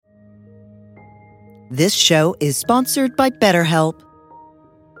This show is sponsored by BetterHelp.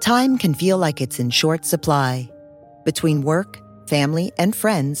 Time can feel like it's in short supply. Between work, family, and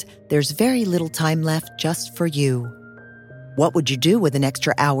friends, there's very little time left just for you. What would you do with an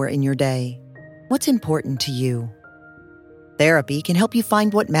extra hour in your day? What's important to you? Therapy can help you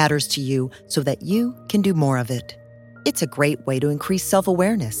find what matters to you so that you can do more of it. It's a great way to increase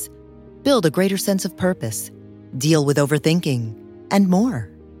self-awareness, build a greater sense of purpose, deal with overthinking, and more.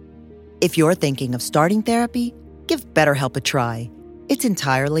 If you're thinking of starting therapy, give BetterHelp a try. It's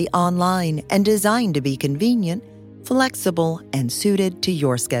entirely online and designed to be convenient, flexible, and suited to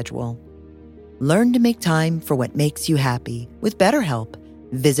your schedule. Learn to make time for what makes you happy with BetterHelp.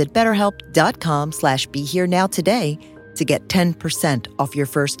 Visit BetterHelp.com/BeHereNow today to get 10% off your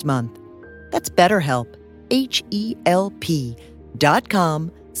first month. That's BetterHelp,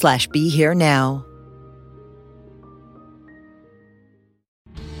 HELP.com/BeHereNow.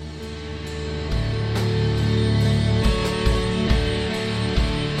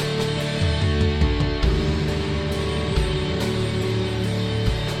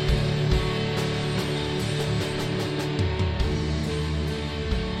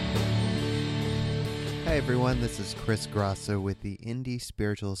 Hi everyone, this is Chris Grosso with the Indie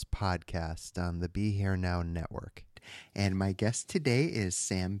Spirituals podcast on the Be Here Now network. And my guest today is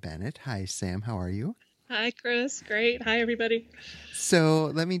Sam Bennett. Hi Sam, how are you? Hi Chris, great. Hi everybody.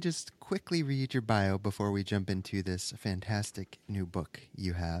 So let me just quickly read your bio before we jump into this fantastic new book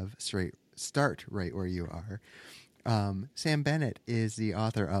you have, Start Right Where You Are. Sam Bennett is the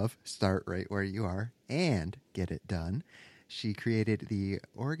author of Start Right Where You Are and Get It Done. She created the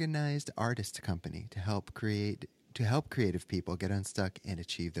Organized Artist Company to help creative people get unstuck and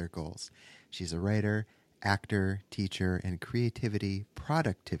achieve their goals. She's a writer, actor, teacher, and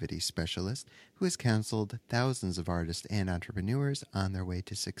productivity specialist who has counseled thousands of artists and entrepreneurs on their way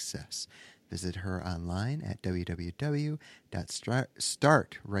to success. Visit her online at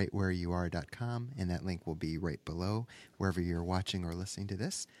www.startrightwhereyouare.com, and that link will be right below wherever you're watching or listening to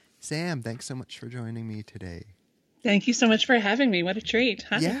this. Sam, thanks so much for joining me today. Thank you so much for having me. What a treat.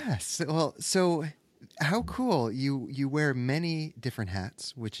 Hi. Yes. Well, so how cool. You wear many different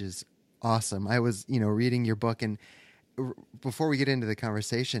hats, which is awesome. I was, reading your book, and before we get into the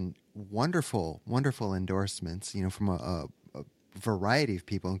conversation, wonderful endorsements, from a variety of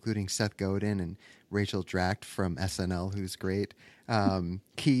people, including Seth Godin and Rachel Dratch from SNL, who's great.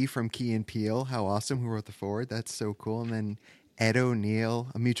 Key from Key and Peele, how awesome, who wrote the foreword. That's so cool. And then Ed O'Neill,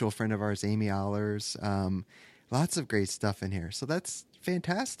 a mutual friend of ours, Amy Allers. Lots of great stuff in here. So that's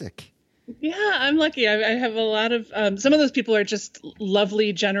fantastic. Yeah, I'm lucky. I have a lot of, some of those people are just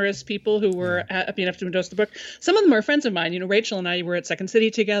lovely, generous people who were happy enough to endorse the book. Some of them are friends of mine. Rachel and I were at Second City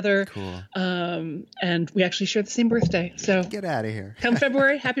together. Cool. And we actually share the same birthday. So get out of here. Come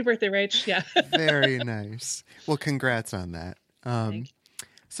February. Happy birthday, Rach. Yeah. Very nice. Well, congrats on that.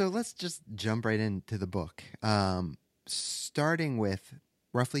 So let's just jump right into the book. Starting with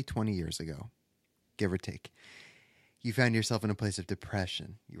roughly 20 years ago, give or take. You found yourself in a place of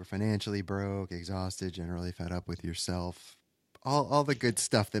depression. You were financially broke, exhausted, generally fed up with yourself. All the good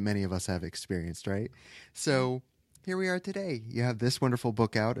stuff that many of us have experienced, right? So here we are today. You have this wonderful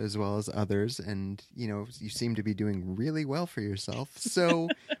book out as well as others, and you seem to be doing really well for yourself. So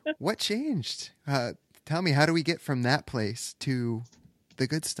what changed? Tell me, how do we get from that place to the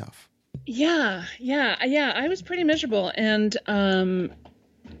good stuff? Yeah. I was pretty miserable, and a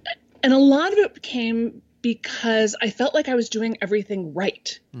lot of it came because I felt like I was doing everything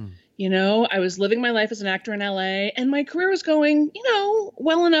right. I was living my life as an actor in LA, and my career was going,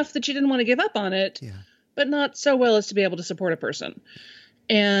 well enough that you didn't want to give up on it, but not so well as to be able to support a person.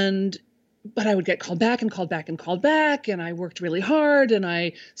 But I would get called back, and I worked really hard, and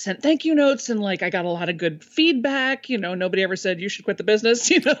I sent thank you notes, and I got a lot of good feedback. Nobody ever said you should quit the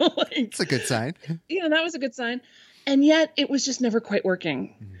business. It's a good sign. That was a good sign. And yet it was just never quite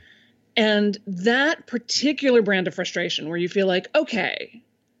working. And that particular brand of frustration where you feel like, okay,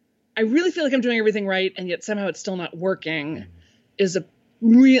 I really feel like I'm doing everything right, and yet somehow it's still not working, is an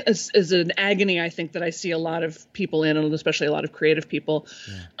agony, I think, that I see a lot of people in, and especially a lot of creative people.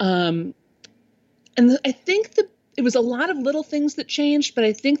 And I think it was a lot of little things that changed, but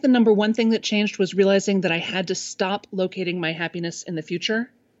I think the number one thing that changed was realizing that I had to stop locating my happiness in the future.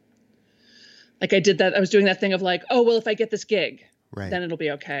 I did that. I was doing that thing of if I get this gig, then it'll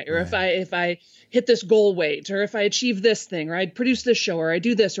be okay. Or if I hit this goal weight, or if I achieve this thing, or I produce this show, or I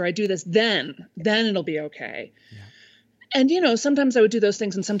do this, then it'll be okay. Yeah. And, sometimes I would do those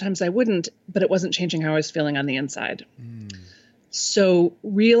things and sometimes I wouldn't, but it wasn't changing how I was feeling on the inside. So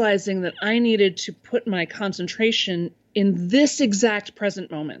realizing that I needed to put my concentration in this exact present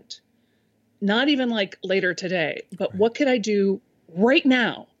moment not even like later today, but what could I do right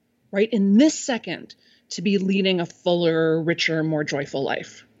now, right in this second, to be leading a fuller, richer, more joyful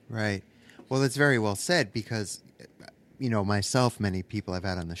life? Right. Well, it's very well said because, myself, many people I've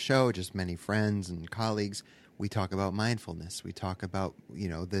had on the show, just many friends and colleagues, we talk about mindfulness. We talk about,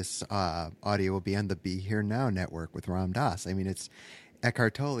 this audio will be on the Be Here Now network with Ram Dass. I mean, it's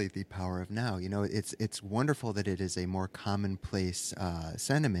Eckhart Tolle, The Power of Now. It's wonderful that it is a more commonplace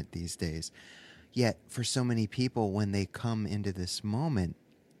sentiment these days. Yet, for so many people, when they come into this moment,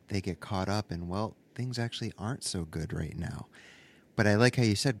 they get caught up in, well, things actually aren't so good right now. But I like how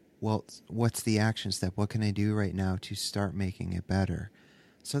you said, well, what's the action step? What can I do right now to start making it better?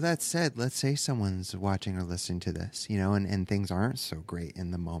 So that said, let's say someone's watching or listening to this, and things aren't so great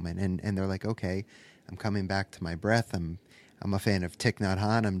in the moment. And they're like, okay, I'm coming back to my breath. I'm a fan of Thich Nhat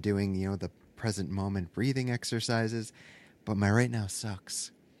Hanh. I'm doing, the present moment breathing exercises. But my right now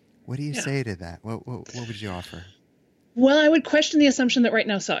sucks. What do you say to that? What would you offer? Well, I would question the assumption that right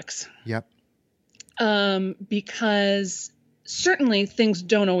now sucks. Yep. Because certainly things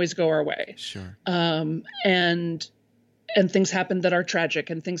don't always go our way. Sure. And things happen that are tragic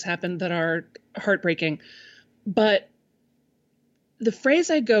and things happen that are heartbreaking. But the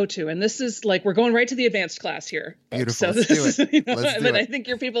phrase I go to, and this is like, we're going right to the advanced class here. Beautiful. So Let's this do it. Let's do it. I think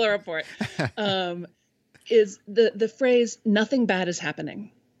your people are up for it. Is the phrase, nothing bad is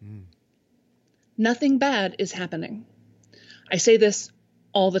happening. Nothing bad is happening. I say this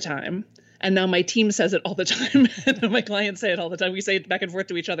all the time. And now my team says it all the time. And my clients say it all the time. We say it back and forth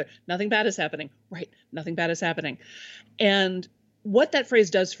to each other. Nothing bad is happening. Right. Nothing bad is happening. And what that phrase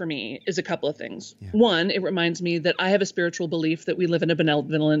does for me is a couple of things. Yeah. One, it reminds me that I have a spiritual belief that we live in a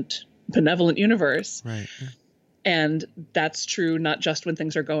benevolent universe. Right. Yeah. And that's true not just when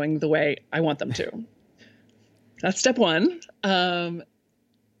things are going the way I want them to. That's step one.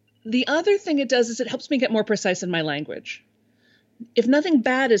 The other thing it does is it helps me get more precise in my language. If nothing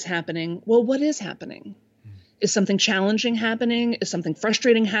bad is happening, well, what is happening? Is something challenging happening? Is something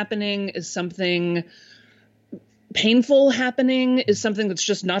frustrating happening? Is something painful happening? Is something that's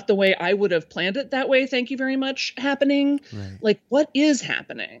just not the way I would have planned it that way, thank you very much, happening? Right. Like, what is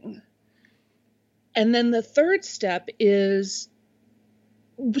happening? And then the third step is,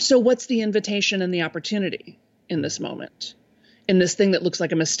 so what's the invitation and the opportunity in this moment? In this thing that looks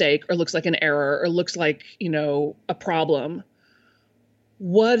like a mistake or looks like an error or looks like, a problem?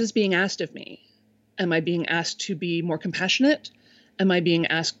 What is being asked of me? Am I being asked to be more compassionate? Am I being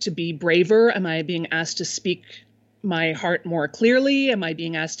asked to be braver? Am I being asked to speak my heart more clearly? Am I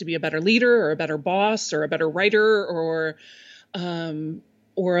being asked to be a better leader or a better boss or a better writer or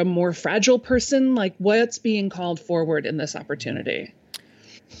a more fragile person? Like, what's being called forward in this opportunity?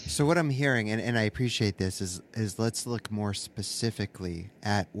 So what I'm hearing, and I appreciate this, is let's look more specifically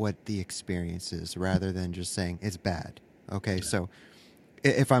at what the experience is rather than just saying it's bad. Okay, so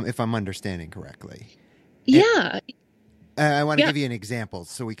if I'm understanding correctly. Yeah. I want to give you an example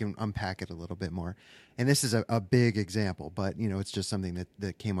so we can unpack it a little bit more. And this is a big example, but it's just something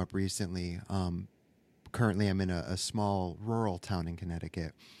that came up recently. Currently I'm in a small rural town in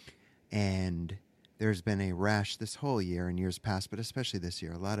Connecticut, and there's been a rash this whole year and years past, but especially this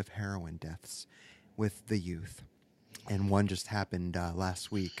year, a lot of heroin deaths with the youth. And one just happened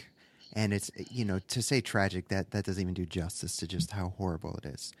last week. And it's, to say tragic, that doesn't even do justice to just how horrible it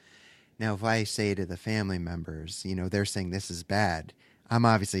is. Now, if I say to the family members, they're saying this is bad, I'm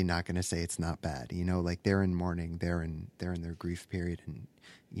obviously not going to say it's not bad. Like they're in mourning, they're in their grief period, and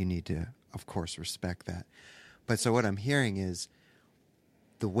you need to, of course, respect that. But so what I'm hearing is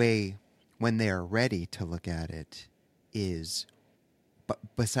the way when they are ready to look at it is, but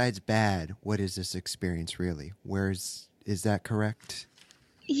besides bad, what is this experience really? Is that correct?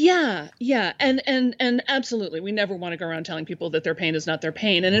 Yeah. And absolutely. We never want to go around telling people that their pain is not their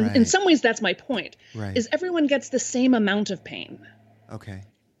pain. And in some ways, that's my point, is everyone gets the same amount of pain. Okay.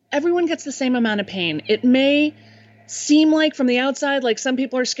 Everyone gets the same amount of pain. It may seem like from the outside, like some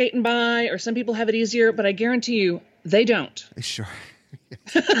people are skating by or some people have it easier, but I guarantee you they don't. Sure.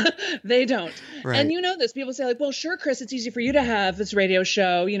 They don't. Right. And this. People say like, well, sure, Chris, it's easy for you to have this radio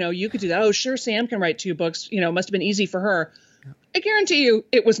show. You could do that. Oh, sure, Sam can write 2 books. It must have been easy for her. I guarantee you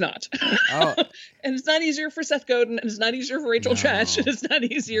it was not. Oh. And it's not easier for Seth Godin, and it's not easier for Rachel Dratch, and it's not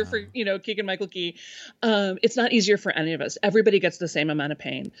easier for, Keegan-Michael Key. It's not easier for any of us. Everybody gets the same amount of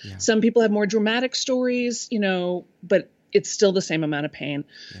pain. Yeah. Some people have more dramatic stories, but it's still the same amount of pain.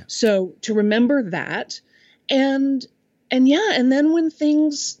 Yeah. So to remember that, and then when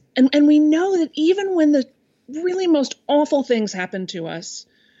things, and we know that even when the really most awful things happen to us,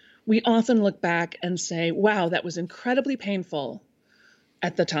 we often look back and say, wow, that was incredibly painful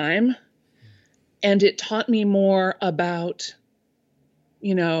at the time. And it taught me more about,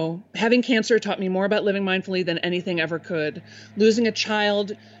 having cancer taught me more about living mindfully than anything ever could. Losing a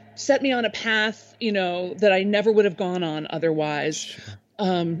child set me on a path, that I never would have gone on otherwise. Sure.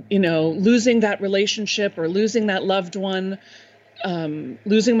 Losing that relationship or losing that loved one,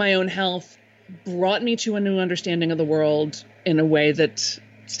 losing my own health brought me to a new understanding of the world in a way that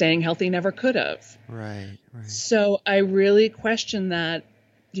staying healthy never could have. Right. So I really question that,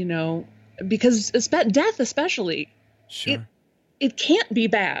 because death especially, Sure. It can't be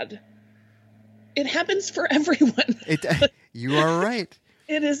bad. It happens for everyone. You are right.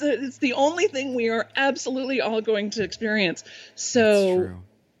 It's the only thing we are absolutely all going to experience. So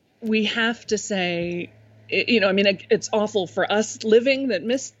we have to say, it's awful for us living that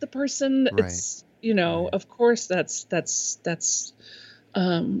missed the person. Right. It's, of course that's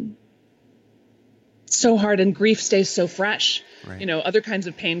so hard, and grief stays so fresh. Right. Other kinds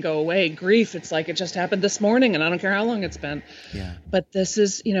of pain go away. Grief, it's like it just happened this morning and I don't care how long it's been. Yeah. But this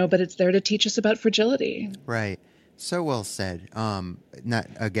is, but it's there to teach us about fragility. Right. So well said. Not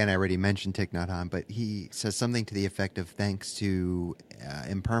again, I already mentioned Thich Nhat Hanh, but he says something to the effect of, thanks to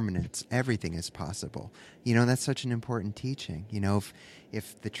impermanence, everything is possible. That's such an important teaching.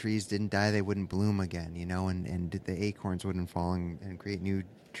 If the trees didn't die, they wouldn't bloom again, and the acorns wouldn't fall and create new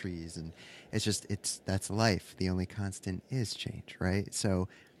trees. And that's life. The only constant is change, right? So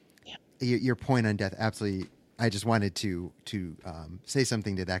your point on death, absolutely. I just wanted to say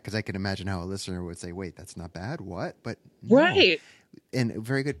something to that, because I can imagine how a listener would say, wait, that's not bad. What? But no. Right. And a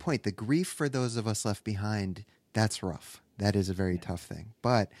very good point. The grief for those of us left behind, that's rough. That is a very tough thing.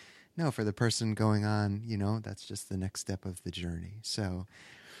 But no, for the person going on, that's just the next step of the journey. So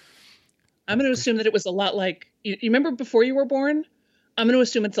I'm going to assume that it was a lot like, you remember before you were born? I'm going to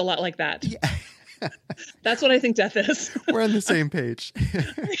assume it's a lot like that. Yeah. That's what I think death is. We're on the same page.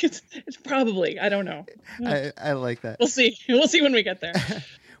 It's probably, I don't know. I like that. We'll see. We'll see when we get there.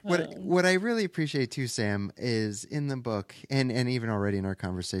 What I really appreciate too, Sam, is in the book and even already in our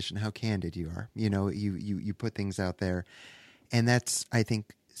conversation, how candid you are. You put things out there, and that's, I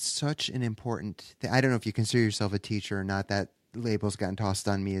think, such an important thing. I don't know if you consider yourself a teacher or not. That label's gotten tossed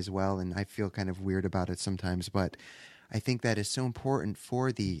on me as well, and I feel kind of weird about it sometimes, but I think that is so important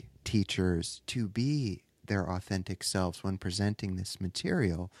for the teachers to be their authentic selves when presenting this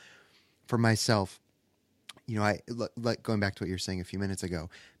material. For myself, going back to what you were saying a few minutes ago,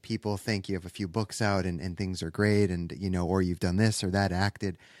 people think you have a few books out and things are great, and or you've done this or that,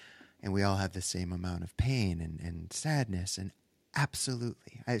 acted, and we all have the same amount of pain and sadness. And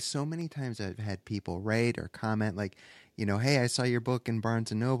absolutely, so many times I've had people write or comment like, hey, I saw your book in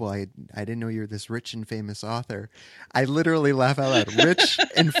Barnes & Noble. I didn't know you were this rich and famous author. I literally laugh out loud. Rich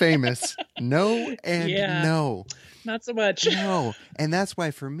and famous. No and no. Not so much. No. And that's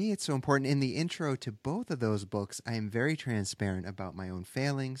why for me it's so important. In the intro to both of those books, I am very transparent about my own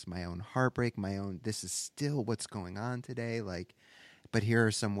failings, my own heartbreak, this is still what's going on today. But here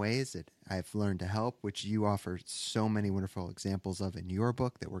are some ways that I've learned to help, which you offer so many wonderful examples of in your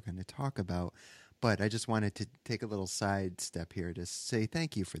book that we're going to talk about. But I just wanted to take a little side step here to say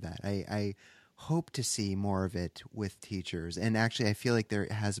thank you for that. I hope to see more of it with teachers. And actually, I feel like there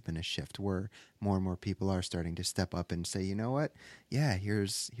has been a shift where more and more people are starting to step up and say, you know what? Yeah,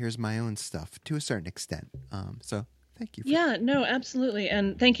 here's my own stuff to a certain extent. So thank you. No, absolutely.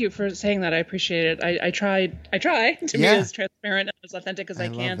 And thank you for saying that. I appreciate it. I try to be as transparent and as authentic as I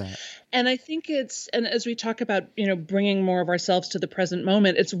can. Love that. And I think and as we talk about, bringing more of ourselves to the present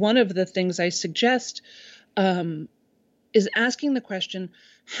moment, it's one of the things I suggest, is asking the question,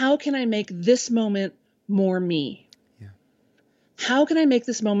 how can I make this moment more me? Yeah. How can I make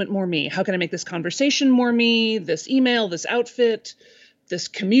this moment more me? How can I make this conversation more me? This email, this outfit, this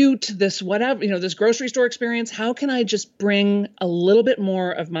commute, this whatever, this grocery store experience? How can I just bring a little bit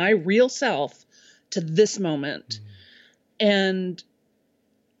more of my real self to this moment? And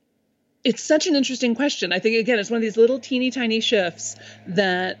it's such an interesting question. I think, again, it's one of these little teeny tiny shifts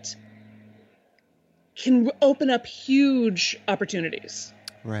that can open up huge opportunities.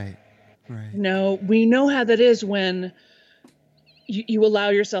 Right. We know how that is when you allow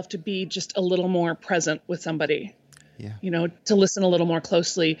yourself to be just a little more present with somebody. Yeah. To listen a little more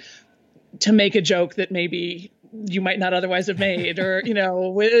closely, to make a joke that maybe you might not otherwise have made, or,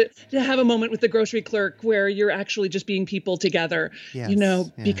 to have a moment with the grocery clerk where you're actually just being people together,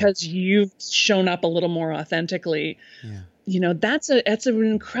 because you've shown up a little more authentically. Yeah. That's an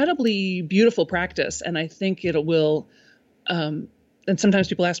incredibly beautiful practice. And I think it will, and sometimes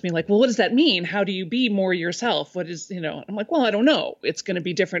people ask me like, well, what does that mean? How do you be more yourself? What is, I'm like, well, I don't know. It's going to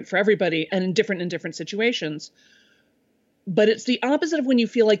be different for everybody and different in different situations. but it's the opposite of when you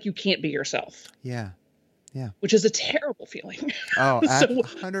feel like you can't be yourself. Yeah. Yeah. Which is a terrible feeling. Oh, so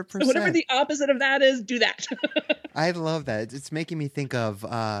 100%. So whatever the opposite of that is, do that. I love that. It's making me think of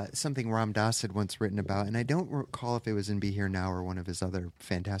something Ram Dass had once written about, and I don't recall if it was in Be Here Now or one of his other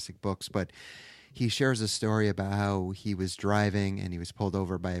fantastic books, but he shares a story about how he was driving and he was pulled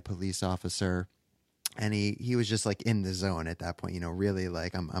over by a police officer. And he was just like in the zone at that point, really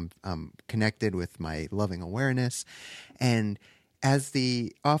like I'm connected with my loving awareness. And as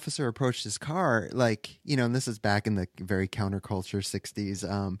the officer approached his car, like, and this is back in the very counterculture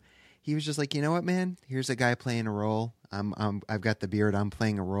 60s, he was just like, you know what, man, here's a guy playing a role. I've got the beard. I'm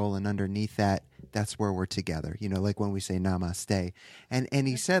playing a role. And underneath that, that's where we're together, like when we say namaste. And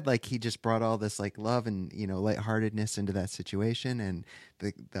he said, like, he just brought all this like love and, lightheartedness into that situation. And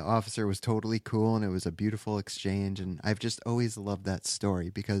the officer was totally cool. And it was a beautiful exchange. And I've just always loved that story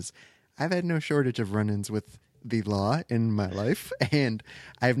because I've had no shortage of run-ins with the law in my life. And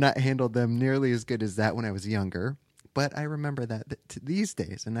I've not handled them nearly as good as that when I was younger. But I remember that these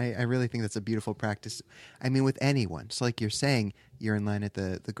days, and I really think that's a beautiful practice. I mean, with anyone. So like you're saying, you're in line at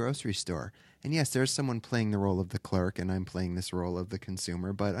the grocery store. And yes, there's someone playing the role of the clerk, and I'm playing this role of the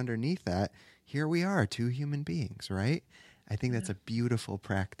consumer. But underneath that, here we are, two human beings, right? I think that's a beautiful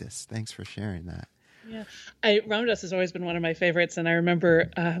practice. Thanks for sharing that. Yeah, Ram Dass has always been one of my favorites. And I remember,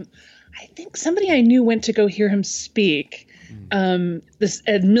 I think somebody I knew went to go hear him speak this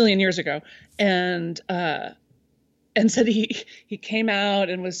a million years ago. And said he came out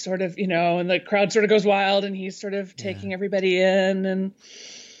and was sort of, and the crowd sort of goes wild and he's sort of taking everybody in and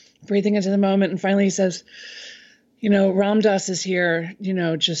breathing into the moment. And finally he says, Ram Dass is here,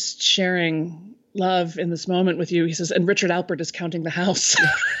 just sharing love in this moment with you. He says, and Richard Alpert is counting the house.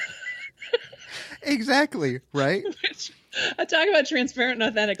 Exactly. Right. I talk about transparent and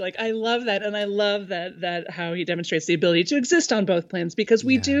authentic. Like, I love that. And I love that how he demonstrates the ability to exist on both planes because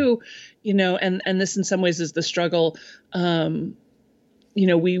we do, and this in some ways is the struggle.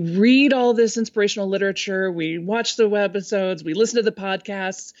 We read all this inspirational literature, we watch the webisodes, we listen to the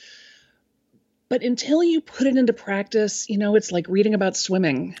podcasts, but until you put it into practice, it's like reading about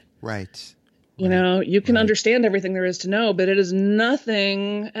swimming. Right. You can understand everything there is to know, but it doesn't have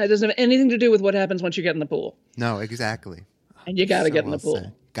anything to do with what happens once you get in the pool. No, exactly. And you got to get in the pool.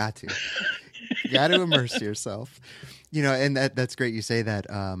 Said. Got to. Got to immerse yourself. And that's great you say that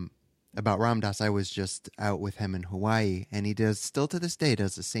about Ram Dass. I was just out with him in Hawaii, and he still to this day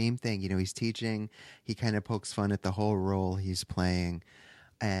does the same thing. He's teaching. He kind of pokes fun at the whole role he's playing.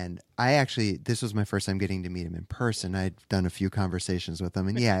 And this was my first time getting to meet him in person. I'd done a few conversations with him,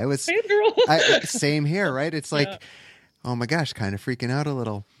 and it was same here, right? It's like, oh my gosh, kind of freaking out a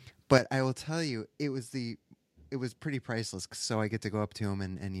little. But I will tell you, it was pretty priceless. So I get to go up to him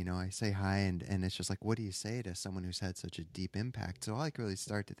and I say hi, and it's just like, what do you say to someone who's had such a deep impact? So all I could really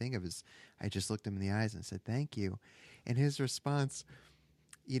start to think of is I just looked him in the eyes and said, thank you. And his response,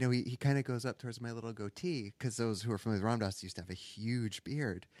 he kind of goes up towards my little goatee because those who are familiar with Ram Dass used to have a huge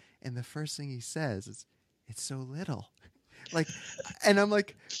beard. And the first thing he says is, it's so little. Like, and I'm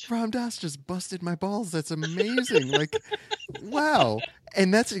like, Ram Dass just busted my balls. That's amazing. Like, wow.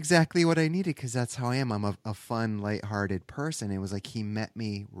 And that's exactly what I needed because that's how I am. I'm a fun, lighthearted person. It was like he met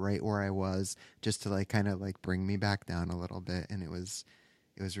me right where I was just to like kind of like bring me back down a little bit. And it was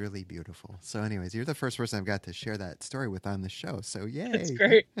really beautiful. So anyways, you're the first person I've got to share that story with on the show. So yay. That's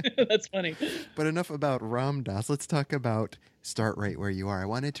great. That's funny. But enough about Ram Dass. Let's talk about Start Right Where You Are. I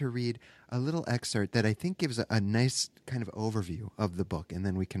wanted to read a little excerpt that I think gives a nice kind of overview of the book, and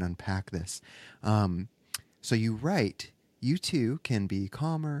then we can unpack this. So you write, you too can be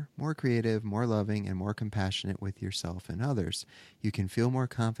calmer, more creative, more loving, and more compassionate with yourself and others. You can feel more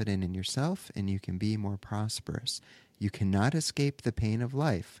confident in yourself, and you can be more prosperous. You cannot escape the pain of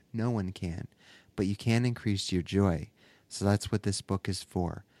life. No one can. But you can increase your joy. So that's what this book is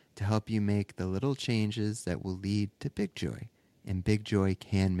for, to help you make the little changes that will lead to big joy. And big joy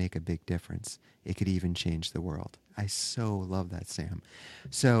can make a big difference. It could even change the world. I so love that, Sam.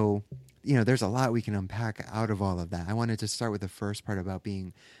 So, there's a lot we can unpack out of all of that. I wanted to start with the first part about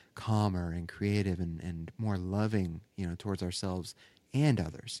being calmer and creative and more loving, towards ourselves and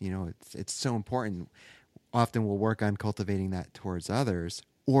others. It's so important. Often we'll work on cultivating that towards others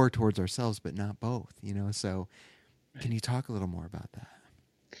or towards ourselves, but not both, So can you talk a little more about that?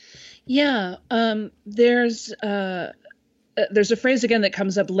 Yeah. There's there's a phrase again that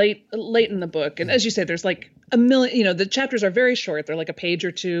comes up late in the book. And as you say, there's like a million, the chapters are very short. They're like a page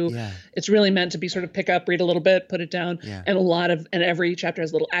or two. Yeah. It's really meant to be sort of pick up, read a little bit, put it down. Yeah. And every chapter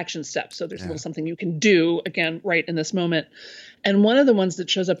has little action steps. So there's a little something you can do again, right in this moment. And one of the ones that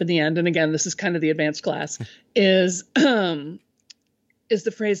shows up in the end, and again, this is kind of the advanced class, is the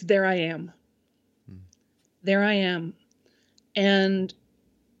phrase, "There I am." There I am. And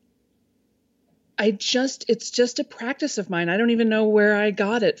it's just a practice of mine. I don't even know where I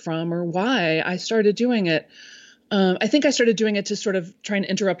got it from or why I started doing it. I think I started doing it to sort of try and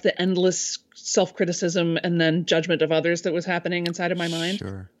interrupt the endless self-criticism and then judgment of others that was happening inside of my mind.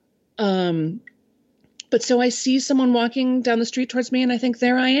 Sure. But so I see someone walking down the street towards me and I think,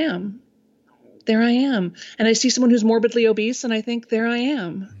 there I am. There I am. And I see someone who's morbidly obese and I think, there I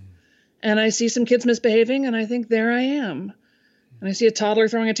am. And I see some kids misbehaving and I think, there I am. And I see a toddler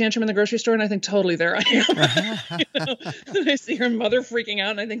throwing a tantrum in the grocery store and I think, totally, there I am. And I see her mother freaking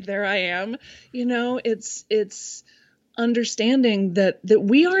out and I think, there I am. It's understanding that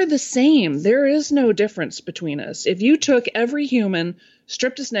we are the same. There is no difference between us. If you took every human,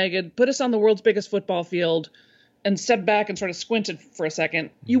 stripped us naked, put us on the world's biggest football field, and stepped back and sort of squinted for a second,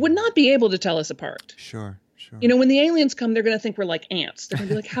 you would not be able to tell us apart. Sure. When the aliens come, they're going to think we're like ants. They're going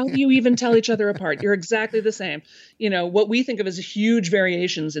to be like, how do you even tell each other apart? You're exactly the same. What we think of as huge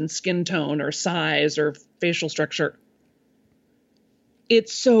variations in skin tone or size or facial structure.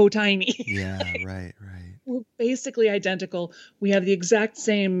 It's so tiny. Yeah, right. We're basically identical. We have the exact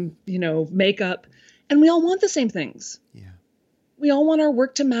same, makeup, and we all want the same things. Yeah. We all want our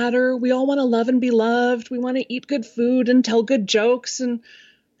work to matter. We all want to love and be loved. We want to eat good food and tell good jokes and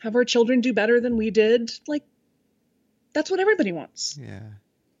have our children do better than we did. Like, that's what everybody wants. Yeah.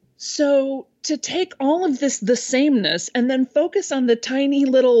 So to take all of this, the sameness, and then focus on the tiny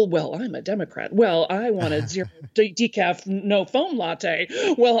little, well, I'm a Democrat. Well, I wanted zero decaf, no foam latte.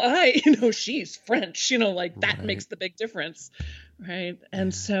 Well, she's French, that makes the big difference. Right.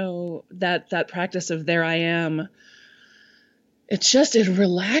 And so that practice of there I am, it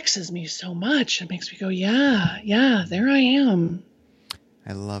relaxes me so much. It makes me go, yeah, there I am.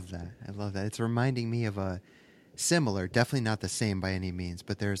 I love that. It's reminding me of a similar, definitely not the same by any means,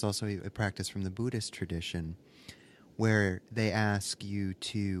 but there's also a practice from the Buddhist tradition where they ask you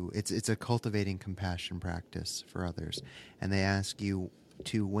to, it's a cultivating compassion practice for others. And they ask you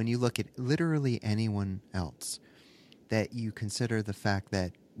to, when you look at literally anyone else, that you consider the fact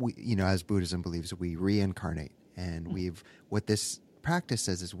that we, as Buddhism believes, we reincarnate. And what this practice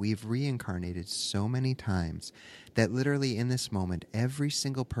says is we've reincarnated so many times that literally in this moment, every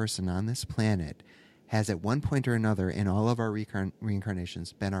single person on this planet has at one point or another in all of our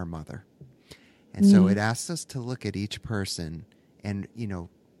reincarnations been our mother. And so it asks us to look at each person and,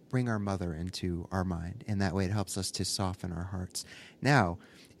 bring our mother into our mind. And that way it helps us to soften our hearts. Now,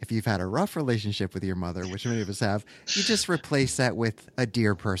 if you've had a rough relationship with your mother, which many of us have, you just replace that with a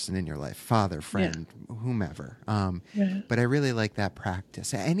dear person in your life, father, friend, whomever. But I really like that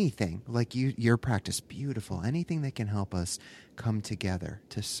practice. Anything, like your practice, beautiful. Anything that can help us come together,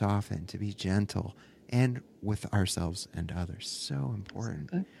 to soften, to be gentle, and with ourselves and others. So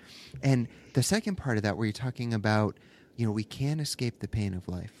important. Okay. And the second part of that, where you're talking about, we can't escape the pain of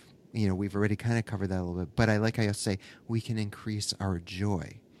life. We've already kind of covered that a little bit, but I like how you say we can increase our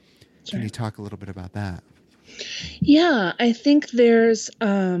joy. Sure. Can you talk a little bit about that? Yeah, I think there's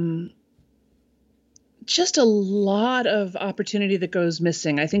just a lot of opportunity that goes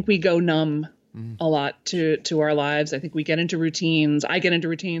missing. I think we go numb a lot to our lives. I think we get into routines. I get into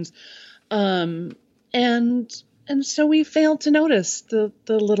routines. And so we fail to notice the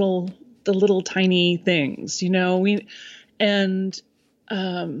little tiny things,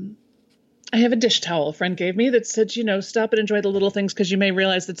 I have a dish towel a friend gave me that said, stop and enjoy the little things because you may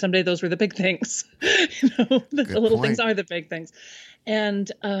realize that someday those were the big things. The little things are the big things. And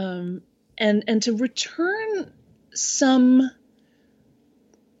to return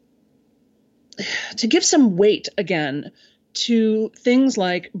to give some weight again to things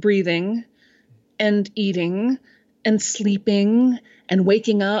like breathing and eating and sleeping and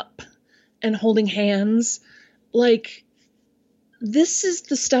waking up and holding hands. Like, this is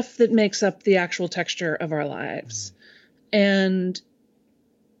the stuff that makes up the actual texture of our lives. And,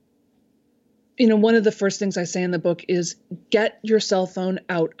 one of the first things I say in the book is get your cell phone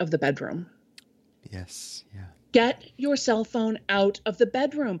out of the bedroom. Yes. Yeah. Get your cell phone out of the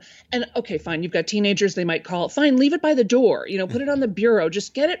bedroom. And okay, fine. You've got teenagers. They might call it. Fine. Leave it by the door, put it on the bureau.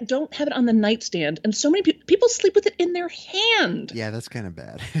 Just get it. Don't have it on the nightstand. And so many people sleep with it in their hand. Yeah, that's kind of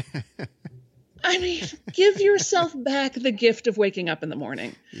bad. I mean, give yourself back the gift of waking up in the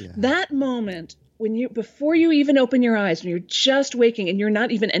morning. Yeah. That moment before you even open your eyes, when you're just waking and you're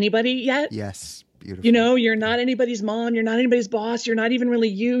not even anybody yet. Yes. Beautiful. You know, you're not anybody's mom. You're not anybody's boss. You're not even really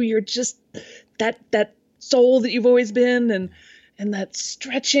you. You're just that soul that you've always been, and that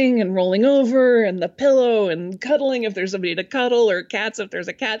stretching and rolling over and the pillow and cuddling if there's somebody to cuddle, or cats if there's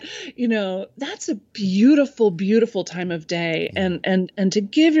a cat. You know, that's a beautiful, beautiful time of day. Yeah. And to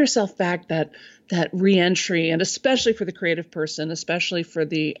give yourself back that reentry, and especially for the creative person, especially for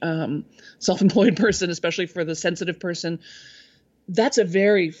the self-employed person, especially for the sensitive person, that's a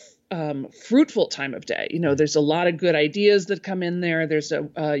very fruitful time of day. You know, there's a lot of good ideas that come in there.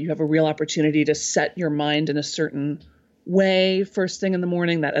 You have a real opportunity to set your mind in a certain way first thing in the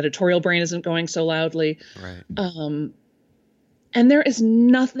morning. That editorial brain isn't going so loudly. Right. And there is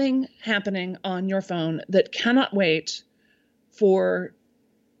nothing happening on your phone that cannot wait for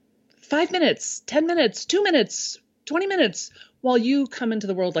 5 minutes, 10 minutes, 2 minutes, 20 minutes while you come into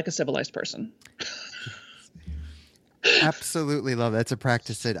the world like a civilized person. Absolutely love that. That's a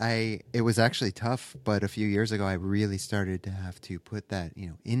practice that it was actually tough, but a few years ago I really started to have to put that,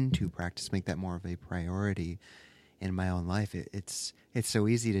 into practice, make that more of a priority in my own life. It's so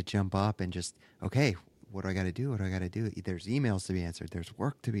easy to jump up and just, okay, what do I got to do? What do I got to do? There's emails to be answered. There's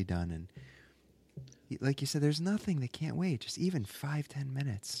work to be done. And like you said, there's nothing that can't wait. Just even 5-10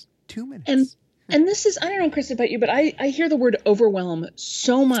 minutes, 2 minutes. And this is, I don't know, Chris, about you, but I hear the word overwhelm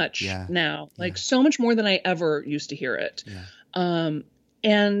so much now, like so much more than I ever used to hear it. Yeah.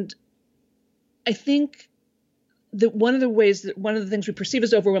 And I think that one of the things we perceive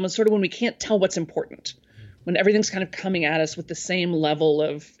as overwhelm is sort of when we can't tell what's important, when everything's kind of coming at us with the same level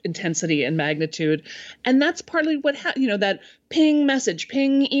of intensity and magnitude. And that's partly what, that ping message,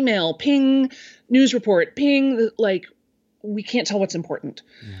 ping email, ping news report, ping, like we can't tell what's important.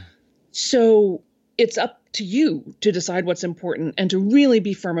 Yeah. So it's up to you to decide what's important and to really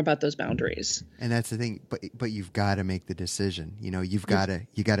be firm about those boundaries. And that's the thing, but you've got to make the decision. You got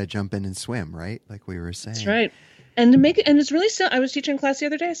to jump in and swim, right? Like we were saying. That's right. And it's really I was teaching class the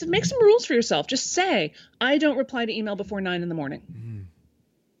other day. I said, make some rules for yourself. Just say, I don't reply to email before 9 a.m. Mm-hmm.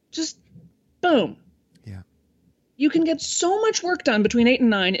 Just boom. Yeah. You can get so much work done between 8 and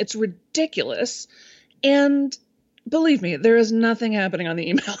 9. It's ridiculous. And believe me, there is nothing happening on the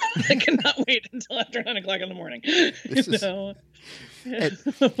email that cannot wait until after 9 o'clock in the morning.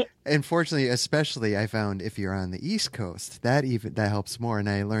 And fortunately, especially I found if you're on the East Coast, that helps more. And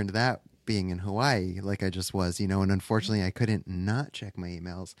I learned that being in Hawaii, like I just was, and unfortunately I couldn't not check my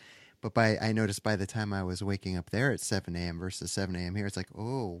emails. But I noticed by the time I was waking up there at 7 a.m. versus 7 a.m. here, it's like,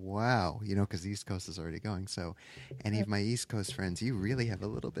 oh, wow, because the East Coast is already going. So any of my East Coast friends, you really have a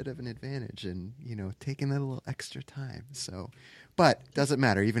little bit of an advantage in, taking that a little extra time. So, but doesn't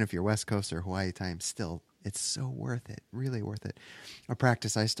matter. Even if you're West Coast or Hawaii time, still, it's so worth it, really worth it. A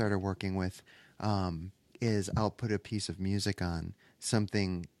practice I started working with is I'll put a piece of music on,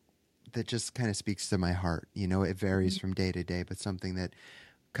 something that just kind of speaks to my heart. It varies from day to day, but something that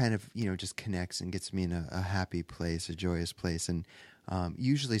kind of, just connects and gets me in a happy place, a joyous place. And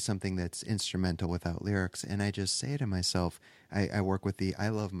usually something that's instrumental without lyrics. And I just say to myself, I work with the I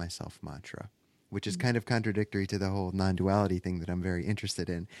love myself mantra, which is kind of contradictory to the whole non-duality thing that I'm very interested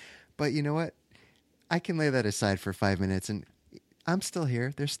in. But you know what? I can lay that aside for 5 minutes and I'm still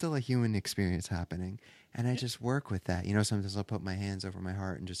here. There's still a human experience happening. And I just work with that. Sometimes I'll put my hands over my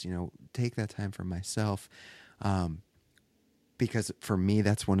heart and just, take that time for myself. Because for me,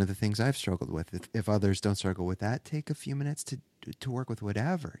 that's one of the things I've struggled with. If others don't struggle with that, take a few minutes to work with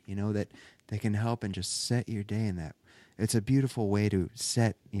whatever, that they can help and just set your day in that. It's a beautiful way to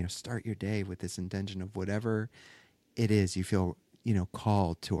start your day with this intention of whatever it is you feel,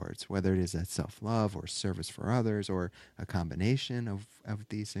 called towards, whether it is that self-love or service for others or a combination of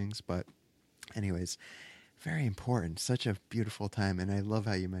these things. But anyways, very important. Such a beautiful time. And I love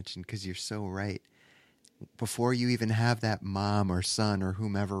how you mentioned, because you're so right. Before you even have that mom or son or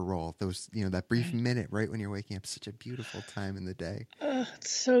whomever role, those, that brief minute right when you're waking up, such a beautiful time in the day. Oh, it's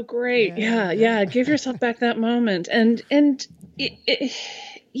so great. Yeah. Give yourself back that moment. And and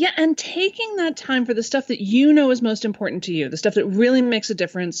taking that time for the stuff that is most important to you, the stuff that really makes a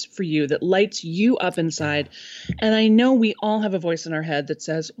difference for you, that lights you up inside. And I know we all have a voice in our head that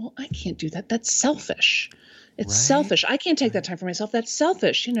says, well, I can't do that. That's selfish. It's selfish. I can't take that time for myself. That's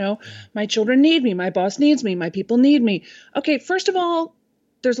selfish. My children need me. My boss needs me. My people need me. Okay, first of all,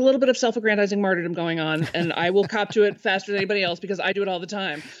 there's a little bit of self-aggrandizing martyrdom going on, and I will cop to it faster than anybody else because I do it all the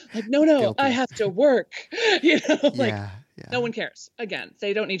time. Like, no, Guilty. I have to work. No one cares. Again,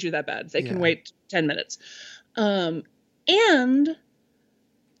 they don't need you that bad. They can wait 10 minutes. And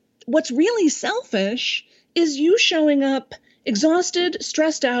what's really selfish is you showing up exhausted,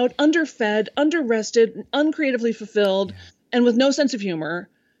 stressed out, underfed, underrested, uncreatively fulfilled, and with no sense of humor.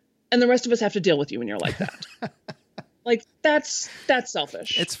 And the rest of us have to deal with you when you're like that. Like that's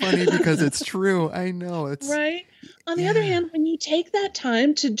selfish. It's funny because it's true. I know it's right. On the other hand, when you take that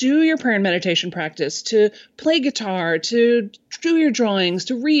time to do your prayer and meditation practice, to play guitar, to do your drawings,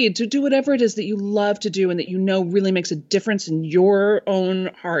 to read, to do whatever it is that you love to do and that you know really makes a difference in your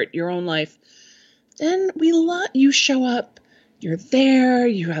own heart, your own life, then you show up, you're there,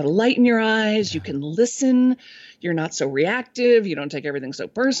 you have light in your eyes, you can listen, you're not so reactive, you don't take everything so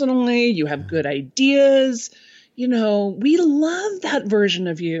personally, you have good ideas. You know, we love that version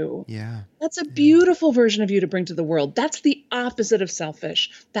of you. Yeah. That's a beautiful version of you to bring to the world. That's the opposite of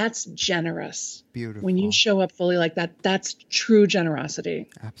selfish. That's generous. Beautiful. When you show up fully like that, that's true generosity.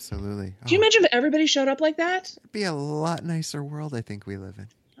 Absolutely. Do you imagine if everybody showed up like that? It'd be a lot nicer world I think we live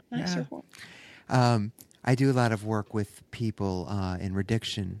in. Nicer world. I do a lot of work with people in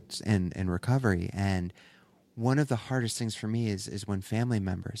addictions and recovery, and one of the hardest things for me is when family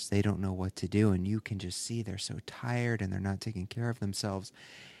members, they don't know what to do, and you can just see they're so tired and they're not taking care of themselves.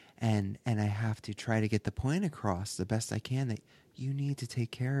 And I have to try to get the point across the best I can that you need to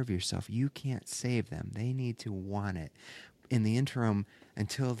take care of yourself. You can't save them. They need to want it. In the interim,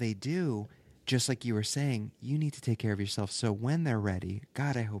 until they do, just like you were saying, you need to take care of yourself. So when they're ready,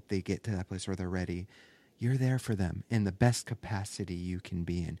 God, I hope they get to that place where they're ready. You're there for them in the best capacity you can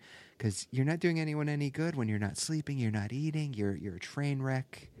be in. Because you're not doing anyone any good when you're not sleeping, you're not eating, you're a train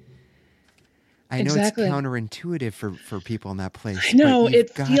wreck. I know it's counterintuitive for people in that place. I know, but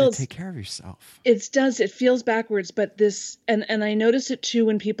you've got to take care of yourself. It does. It feels backwards, but and I notice it too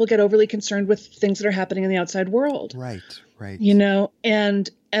when people get overly concerned with things that are happening in the outside world. Right. You know, and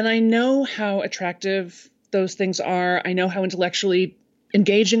I know how attractive those things are. I know how intellectually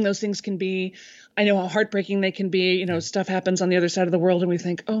engaging those things can be. I know how heartbreaking they can be. You know, stuff happens on the other side of the world and we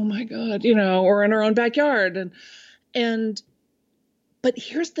think, oh my God, you know, or in our own backyard. But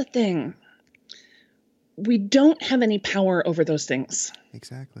here's the thing. We don't have any power over those things.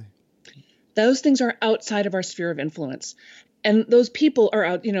 Exactly. Those things are outside of our sphere of influence. And those people are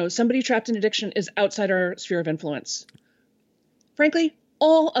out, you know, somebody trapped in addiction is outside our sphere of influence. Frankly,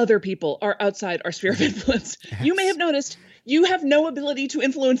 all other people are outside our sphere of influence. Yes. You may have noticed you have no ability to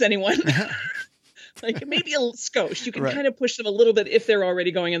influence anyone. Like maybe a skosh. You can kind of push them a little bit if they're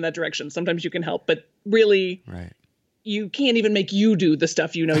already going in that direction. Sometimes you can help, but really you can't even make you do the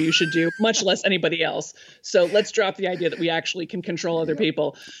stuff you know you should do, much less anybody else. So let's drop the idea that we actually can control other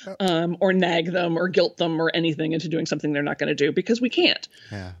people or nag them or guilt them or anything into doing something they're not going to do because we can't.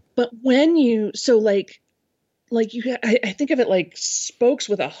 Yeah. But when you, so like you, I think of it like spokes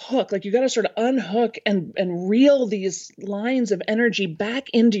with a hook. Like you got to sort of unhook and reel these lines of energy back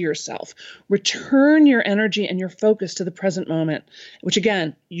into yourself. Return your energy and your focus to the present moment, which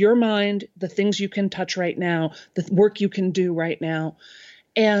again, your mind, the things you can touch right now, the work you can do right now.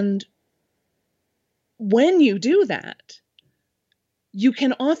 And when you do that, you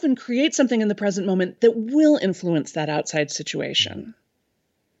can often create something in the present moment that will influence that outside situation.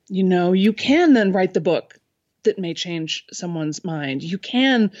 You know, you can then write the book that may change someone's mind. You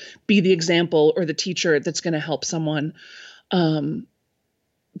can be the example or the teacher that's going to help someone.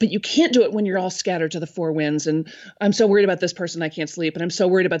 But you can't do it when you're all scattered to the four winds. And I'm so worried about this person, I can't sleep. And I'm so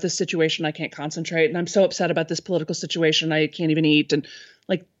worried about this situation, I can't concentrate. And I'm so upset about this political situation, I can't even eat. And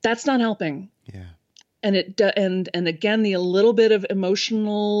like, that's not helping. Yeah. And and again, the a little bit of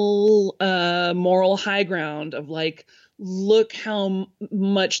emotional, moral high ground of like, look how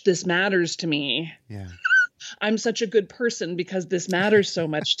much this matters to me. Yeah. I'm such a good person because this matters so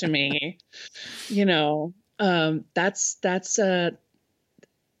much to me. You know, that's an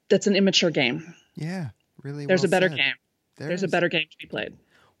immature game. Yeah, really. There's well a better said. game. There's a better game to be played.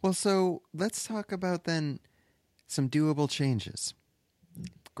 Well, so let's talk about then some doable changes.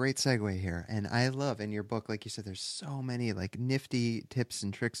 Great segue here. And I love in your book, like you said, there's so many like nifty tips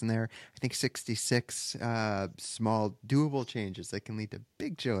and tricks in there. I think 66 small doable changes that can lead to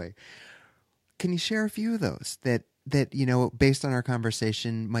big joy. Can you share a few of those that, you know, based on our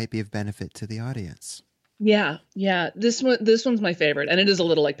conversation might be of benefit to the audience? Yeah. This one's my favorite. And it is a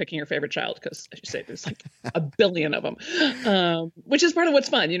little like picking your favorite child because, as you say, there's like a billion of them, which is part of what's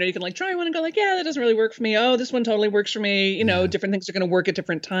fun. You know, you can like try one and go like, yeah, that doesn't really work for me. Oh, this one totally works for me. You know, different things are going to work at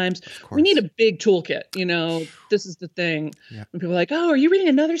different times. We need a big toolkit. You know, this is the thing. Yep. When people are like, oh, are you reading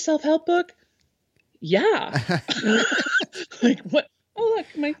another self-help book? Yeah. Like what? Oh, look,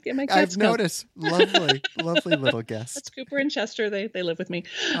 my cats. I've noticed. Lovely little guest. That's Cooper and Chester. They live with me.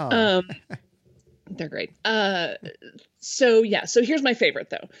 They're great. So here's my favorite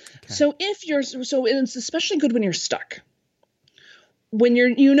though. Okay. So it's especially good when you're stuck. when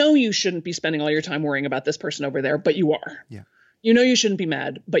you shouldn't be spending all your time worrying about this person over there, but you are. Yeah. You shouldn't be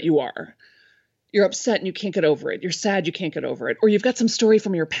mad, but you are. You're upset and you can't get over it. You're sad, you can't get over it. Or you've got some story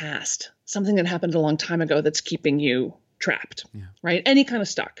from your past, something that happened a long time ago that's keeping you trapped, right? Any kind of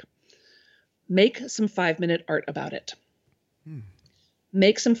stuck. Make some 5-minute art about it.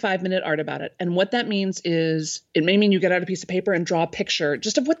 Make some 5-minute art about it. And what that means is, it may mean you get out a piece of paper and draw a picture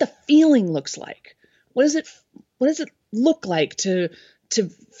just of what the feeling looks like. What does it look like to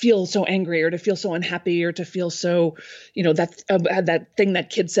feel so angry, or to feel so unhappy, or to feel so, that thing that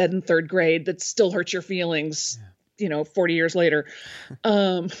kid said in 3rd grade that still hurts your feelings, 40 years later.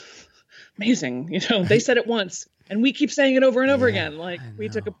 Amazing. They said it once and we keep saying it over and over again. Like, we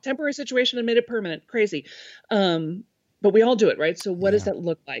took a temporary situation and made it permanent. Crazy. But we all do it, right? So what does that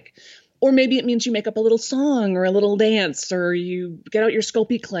look like? Or maybe it means you make up a little song or a little dance, or you get out your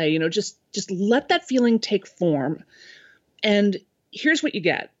Sculpey clay, just let that feeling take form. And here's what you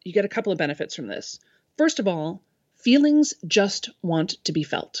get. You get a couple of benefits from this. First of all, feelings just want to be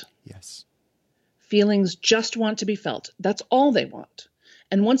felt. Yes. Feelings just want to be felt. That's all they want.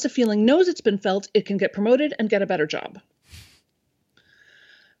 And once a feeling knows it's been felt, it can get promoted and get a better job.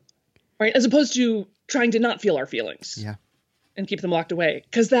 Right? As opposed to trying to not feel our feelings. Yeah. And keep them locked away.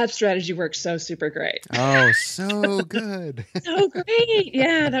 Because that strategy works so super great. Oh, so good. So great.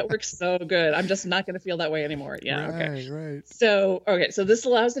 Yeah, that works so good. I'm just not going to feel that way anymore. Yeah. Right, right. So this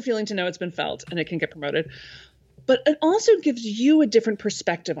allows the feeling to know it's been felt and it can get promoted. But it also gives you a different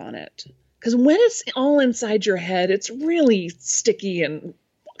perspective on it. Because when it's all inside your head, it's really sticky and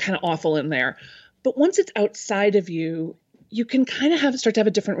kind of awful in there. But once it's outside of you, you can kind of start to have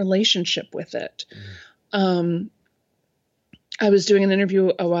a different relationship with it. I was doing an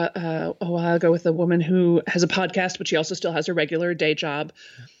interview a while ago with a woman who has a podcast, but she also still has her regular day job.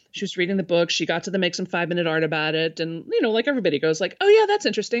 She was reading the book. She got to make some 5-minute art about it. And, like everybody goes like, oh yeah, that's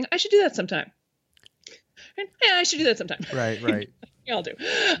interesting. I should do that sometime. And, yeah, I should do that sometime. Right, right. We all do.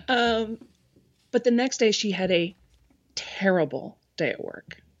 But the next day she had a terrible day at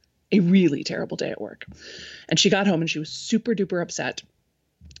work, a really terrible day at work. And she got home and she was super duper upset.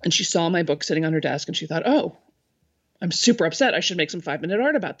 And she saw my book sitting on her desk and she thought, oh, I'm super upset. I should make some 5-minute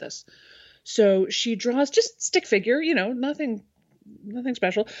art about this. So she draws just stick figure, nothing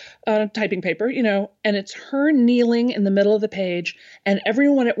special, typing paper, and it's her kneeling in the middle of the page and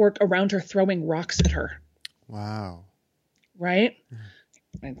everyone at work around her throwing rocks at her. Wow. Right?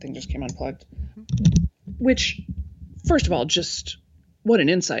 My thing just came unplugged. Which, first of all, just what an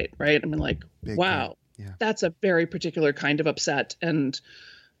insight, right? I mean, like, Big wow, yeah. That's a very particular kind of upset, and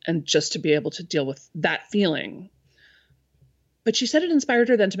just to be able to deal with that feeling. But she said it inspired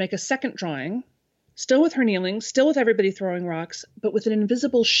her then to make a second drawing, still with her kneeling, still with everybody throwing rocks, but with an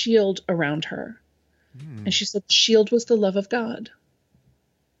invisible shield around her. And she said the shield was the love of God.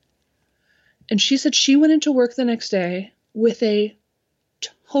 And she said she went into work the next day with a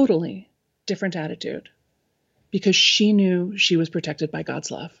totally different attitude because she knew she was protected by God's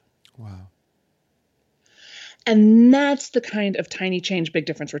love. Wow. And that's the kind of tiny change, big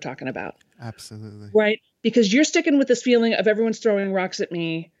difference we're talking about. Absolutely. Right? Because you're sticking with this feeling of everyone's throwing rocks at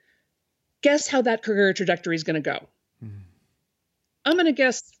me. Guess how that career trajectory is going to go? I'm going to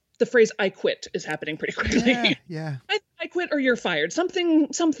guess the phrase "I quit" is happening pretty quickly. Yeah. I quit or you're fired.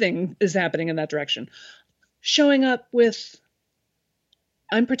 Something is happening in that direction. Showing up with,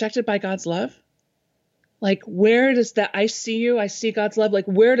 I'm protected by God's love. Like, where does that, I see you, I see God's love. Like,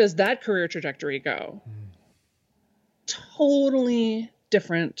 where does that career trajectory go? Totally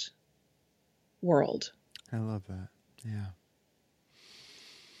different world. I love that. Yeah.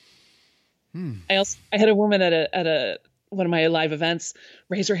 I had a woman at one of my live events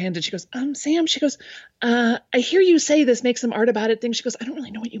raise her hand and she goes, Sam, she goes, I hear you say this, make some art about it thing. She goes, I don't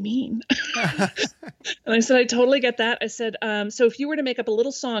really know what you mean. And I said, I totally get that. I said, so if you were to make up a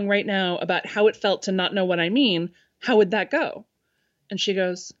little song right now about how it felt to not know what I mean, how would that go? And she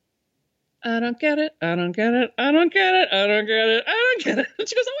goes, I don't get it. I don't get it. I don't get it. I don't get it. I don't get it. And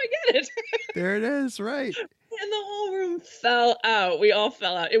she goes, oh, I get it. There it is. Right. And the whole room fell out. We all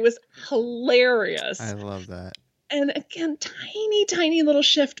fell out. It was hilarious. I love that. And again, tiny, tiny little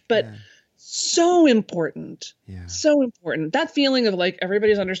shift, but so important. Yeah. So important. That feeling of like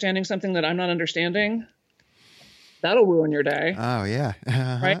everybody's understanding something that I'm not understanding, that'll ruin your day. Oh, yeah.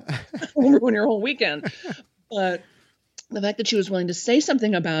 Right? It'll ruin your whole weekend. But the fact that she was willing to say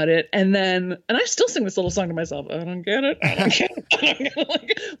something about it, and I still sing this little song to myself. I don't get it. I don't get it. I don't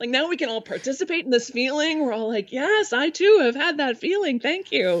get it. Like now we can all participate in this feeling. We're all like, yes, I too have had that feeling.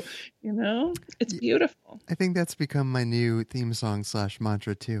 Thank you. It's beautiful. I think that's become my new theme song /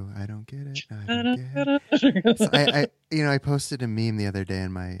 mantra too. I don't get it. I don't get it. So I posted a meme the other day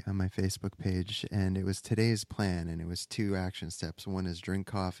on my Facebook page, and it was today's plan, and it was 2 action steps. 1 is drink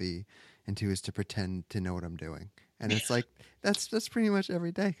coffee, and 2 is to pretend to know what I'm doing. And it's like that's pretty much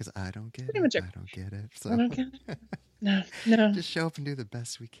every day because I don't get it. I don't get it. So I don't get it. No. Just show up and do the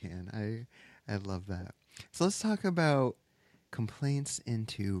best we can. I love that. So let's talk about complaints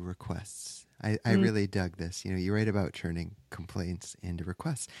into requests. I really dug this. You write about turning complaints into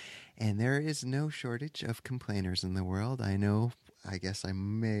requests, and there is no shortage of complainers in the world. I guess I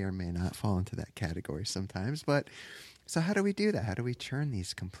may or may not fall into that category sometimes, but so how do we do that? How do we turn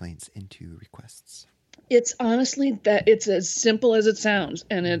these complaints into requests? It's honestly that it's as simple as it sounds,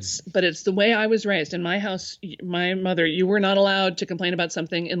 but it's the way I was raised. In my house, my mother, you were not allowed to complain about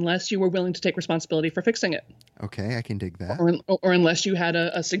something unless you were willing to take responsibility for fixing it. Okay, I can dig that. Or unless you had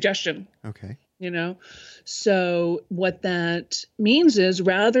a suggestion. Okay. So what that means is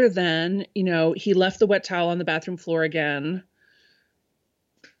rather than, he left the wet towel on the bathroom floor again.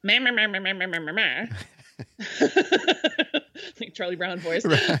 Like Charlie Brown voice.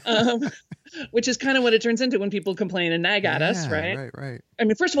 Right. Which is kind of what it turns into when people complain and nag at us, right? Right. I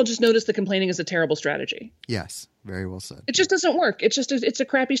mean, first of all, just notice the complaining is a terrible strategy. Yes, very well said. It just doesn't work. It's a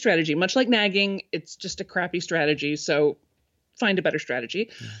crappy strategy. Much like nagging, it's just a crappy strategy. So find a better strategy.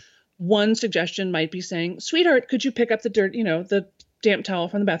 Yeah. One suggestion might be saying, sweetheart, could you pick up the dirt, the damp towel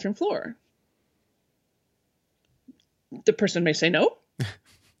from the bathroom floor? The person may say no,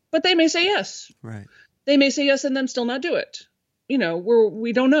 but they may say yes. Right. They may say yes and then still not do it.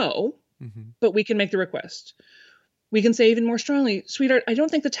 We don't know. But we can make the request. We can say even more strongly, sweetheart, I don't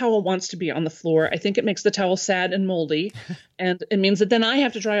think the towel wants to be on the floor. I think it makes the towel sad and moldy. And it means that then I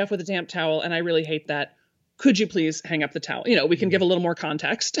have to dry off with a damp towel. And I really hate that. Could you please hang up the towel? We can give a little more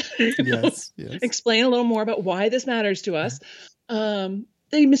context. Yes. Explain a little more about why this matters to us.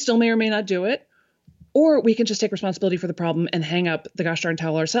 They still may or may not do it. Or we can just take responsibility for the problem and hang up the gosh darn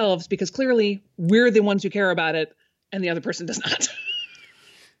towel ourselves because clearly we're the ones who care about it and the other person does not.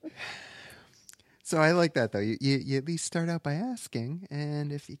 So I like that, though. You at least start out by asking,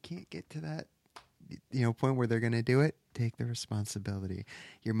 and if you can't get to that, point where they're going to do it, take the responsibility.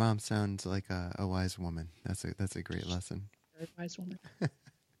 Your mom sounds like a wise woman. That's a great lesson. Very wise woman.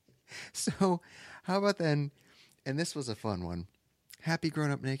 So, how about then? And this was a fun one. Happy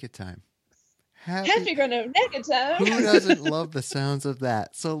grown-up naked time. Happy grown-up naked time. Who doesn't love the sounds of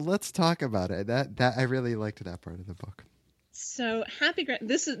that? So let's talk about it. That I really liked that part of the book. So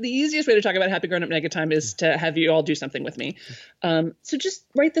this is the easiest way to talk about happy grown-up naked time is to have you all do something with me. So just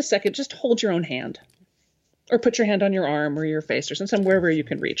right this second, just hold your own hand or put your hand on your arm or your face or something wherever you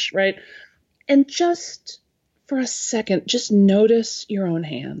can reach, right? And just for a second, just notice your own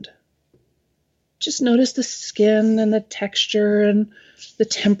hand. Just notice the skin and the texture and the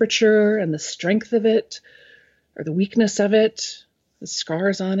temperature and the strength of it or the weakness of it, the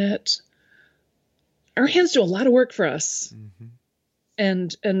scars on it. Our hands do a lot of work for us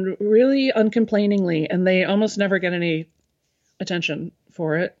and really uncomplainingly, and they almost never get any attention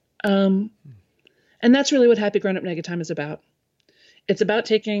for it. And that's really what Happy Grown-Up Naked Time is about. It's about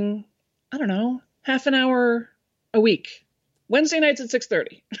taking, half an hour a week, Wednesday nights at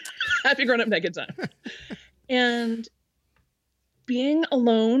 6:30, Happy Grown-Up Naked Time. And being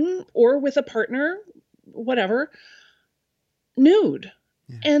alone or with a partner, whatever, nude.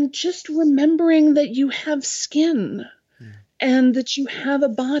 And just remembering that you have skin and that you have a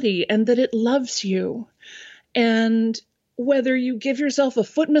body and that it loves you. And whether you give yourself a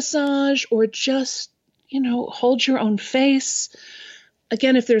foot massage or just, hold your own face.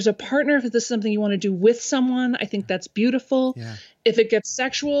 Again, if there's a partner, if this is something you want to do with someone, I think that's beautiful. Yeah. If it gets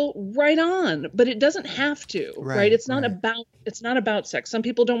sexual, right on, but it doesn't have to, right? It's not about sex. Some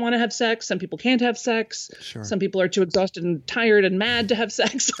people don't want to have sex. Some people can't have sex. Sure. Some people are too exhausted and tired and mad to have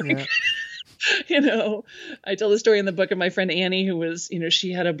sex. I tell the story in the book of my friend Annie, who was,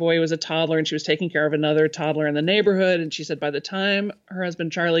 she had a boy who was a toddler and she was taking care of another toddler in the neighborhood. And she said by the time her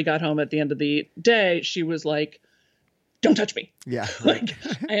husband Charlie got home at the end of the day, she was like, don't touch me. Yeah. Right.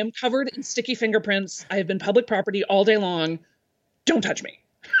 I am covered in sticky fingerprints. I have been public property all day long. Don't touch me.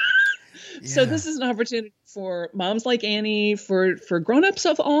 Yeah. So this is an opportunity for moms like Annie, for grownups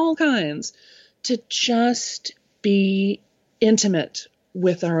of all kinds, to just be intimate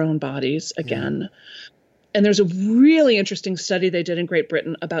with our own bodies again. And there's a really interesting study they did in Great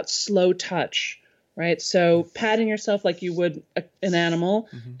Britain about slow touch, right? So patting yourself like you would an animal,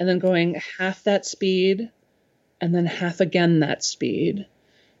 and then going half that speed and then half again that speed.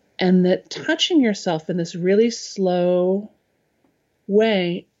 And that touching yourself in this really slow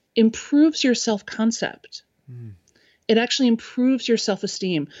way improves your self-concept. It actually improves your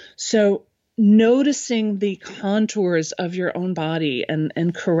self-esteem. So noticing the contours of your own body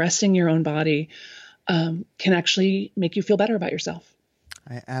and caressing your own body can actually make you feel better about yourself.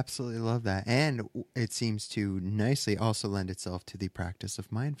 I absolutely love that. And it seems to nicely also lend itself to the practice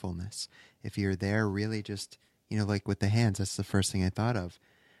of mindfulness. If you're there really just, like with the hands, that's the first thing I thought of.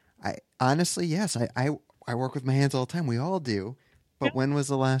 I honestly, yes, I work with my hands all the time. We all do. But when was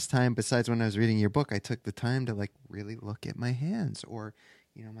the last time, besides when I was reading your book, I took the time to really look at my hands or,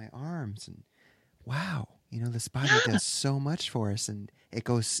 my arms and wow, this body does so much for us and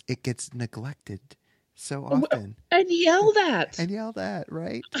it gets neglected so often. And yelled at.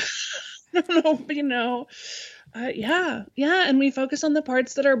 Right? No, but yeah. And we focus on the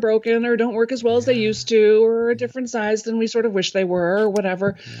parts that are broken or don't work as well as they used to, or a different size than we sort of wish they were, or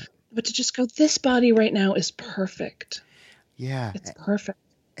whatever. Yeah. But to just go, this body right now is perfect. Yeah. It's perfect.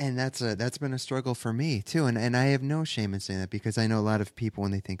 And that's been a struggle for me too. And I have no shame in saying that, because I know a lot of people,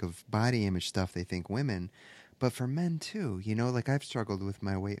 when they think of body image stuff, they think women, but for men too, I've struggled with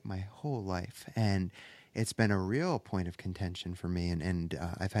my weight my whole life, and it's been a real point of contention for me. And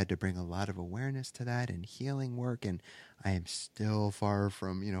I've had to bring a lot of awareness to that and healing work. And I am still far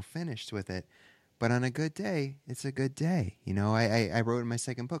from, finished with it. But on a good day, it's a good day. I wrote in my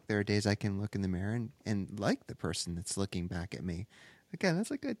second book, there are days I can look in the mirror and like the person that's looking back at me. Again,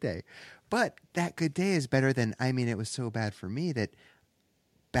 that's a good day. But that good day is better than, it was so bad for me that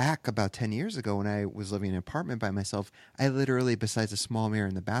back about 10 years ago when I was living in an apartment by myself, I literally, besides a small mirror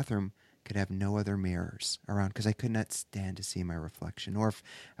in the bathroom, could have no other mirrors around because I could not stand to see my reflection. Or if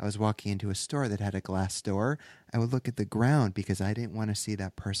I was walking into a store that had a glass door, I would look at the ground because I didn't want to see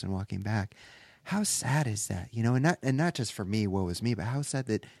that person walking back. How sad is that? And not just for me, woe is me, but how sad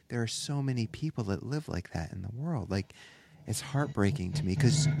that there are so many people that live like that in the world. It's heartbreaking to me,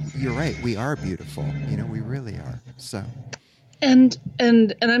 because you're right, we are beautiful. We really are. So. And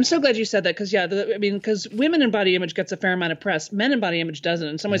I'm so glad you said that, because because women in body image gets a fair amount of press. Men in body image doesn't.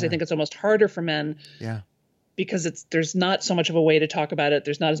 In some ways, I think it's almost harder for men. Yeah. Because there's not so much of a way to talk about it.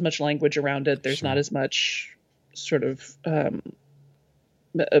 There's not as much language around it. There's not as much sort of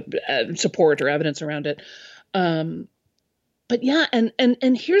support or evidence around it. But yeah,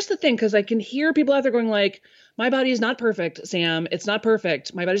 and here's the thing, because I can hear people out there going my body is not perfect, Sam. It's not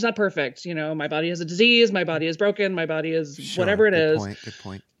perfect. My body's not perfect. My body has a disease. My body is broken. My body is whatever it is. Good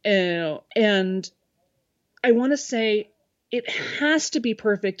point. And I want to say it has to be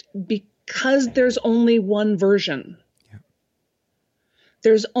perfect because there's only one version. Yeah.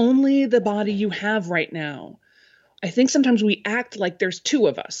 There's only the body you have right now. I think sometimes we act like there's two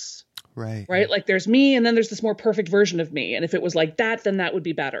of us. Right. Like there's me, and then there's this more perfect version of me. And if it was like that, then that would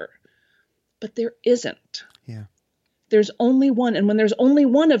be better. But there isn't. Yeah. There's only one. And when there's only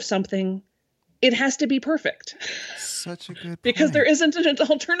one of something, it has to be perfect. Such a good point. Because there isn't an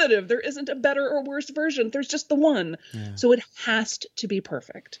alternative. There isn't a better or worse version. There's just the one. Yeah. So it has to be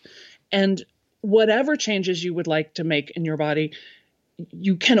perfect. And whatever changes you would like to make in your body,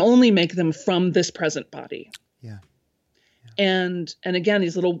 you can only make them from this present body. Yeah. And again,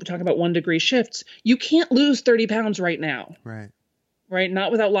 these little, talk about 1 degree shifts. You can't lose 30 pounds right now. Right?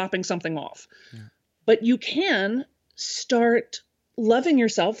 Not without lopping something off. Yeah. But you can start loving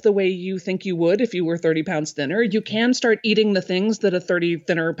yourself the way you think you would if you were 30 pounds thinner. You can start eating the things that a 30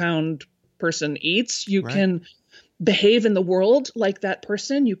 thinner pound person eats. You can behave in the world like that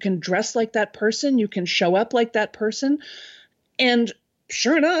person. You can dress like that person. You can show up like that person. And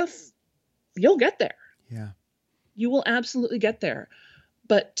sure enough, you'll get there. Yeah. You will absolutely get there.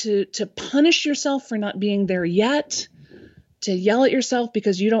 But to punish yourself for not being there yet, to yell at yourself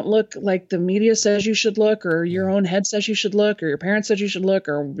because you don't look like the media says you should look, or your own head says you should look, or your parents said you should look,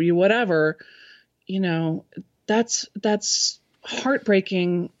 or whatever, that's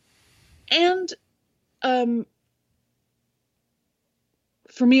heartbreaking. And for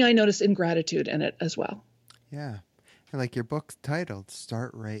me, I notice ingratitude in it as well. Yeah. Like your book's titled,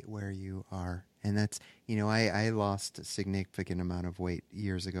 Start Right Where You Are. And that's, I lost a significant amount of weight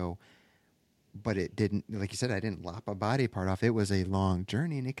years ago, but it didn't, like you said, I didn't lop a body part off. It was a long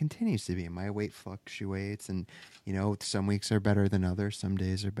journey, and it continues to be. My weight fluctuates, and, some weeks are better than others. Some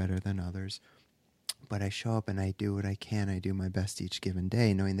days are better than others. But I show up and I do what I can. I do my best each given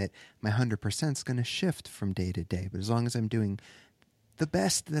day, knowing that my 100% is going to shift from day to day. But as long as I'm doing the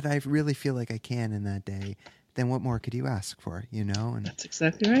best that I really feel like I can in that day, then what more could you ask for, And that's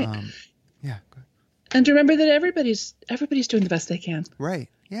exactly right. Yeah, good. And to remember that everybody's doing the best they can. Right.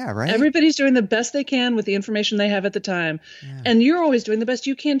 Yeah, right. Everybody's doing the best they can with the information they have at the time. Yeah. And you're always doing the best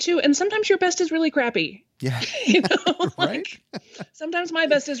you can too. And sometimes your best is really crappy. Yeah. Right? Sometimes my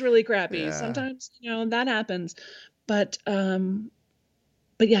best is really crappy. Yeah. Sometimes, that happens. But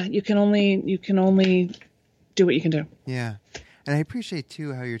yeah, you can only do what you can do. Yeah. And I appreciate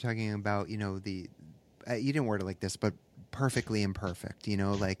too how you're talking about, you didn't word it like this, but perfectly imperfect,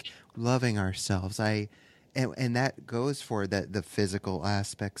 like loving ourselves. And that goes for the physical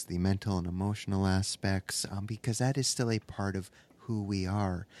aspects, the mental and emotional aspects, because that is still a part of who we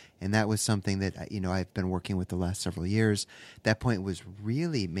are. And that was something that, I've been working with the last several years. That point was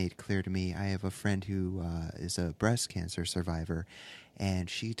really made clear to me. I have a friend who is a breast cancer survivor, and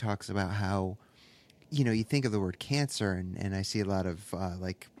she talks about how, you think of the word cancer, and I see a lot of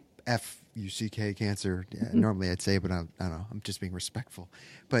like F-U-C-K cancer. Normally I'd say, but I don't know. I'm just being respectful.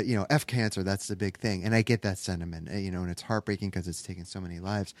 But, F cancer, that's the big thing. And I get that sentiment, and it's heartbreaking because it's taken so many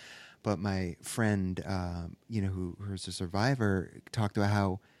lives. But my friend, who's a survivor, talked about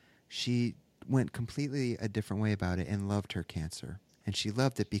how she went completely a different way about it and loved her cancer. And she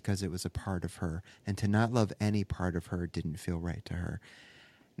loved it because it was a part of her. And to not love any part of her didn't feel right to her.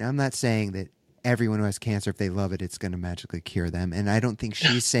 Now, I'm not saying that everyone who has cancer, if they love it, it's going to magically cure them. And I don't think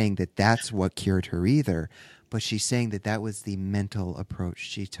she's saying that that's what cured her either. But she's saying that that was the mental approach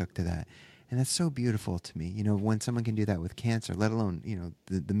she took to that. And that's so beautiful to me. When someone can do that with cancer, let alone,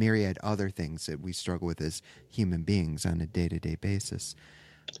 the myriad other things that we struggle with as human beings on a day-to-day basis.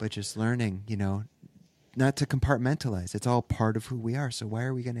 But just learning, not to compartmentalize. It's all part of who we are. So why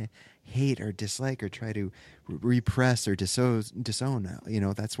are we going to hate or dislike or try to repress or disown?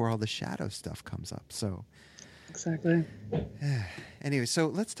 That's where all the shadow stuff comes up. So exactly. Anyway, so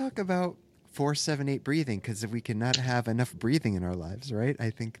let's talk about 4-7-8 breathing, because if we cannot have enough breathing in our lives, right? I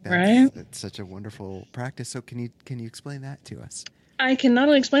think that's such a wonderful practice. So can you explain that to us? I can not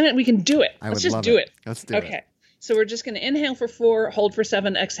only explain it, we can do it. Let's just do it. Let's do it. Okay. So we're just going to inhale for 4, hold for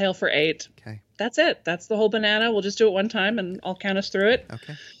 7, exhale for 8. Okay. That's it. That's the whole banana. We'll just do it one time and I'll count us through it.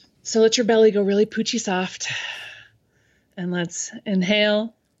 Okay. So let your belly go really poochy soft. And let's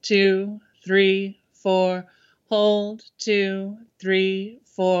inhale, 2, 3, 4, hold, 2, 3,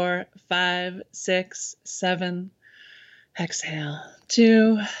 4, 5, 6, 7. Exhale,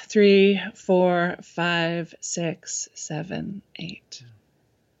 2, 3, 4, 5, 6, 7, 8.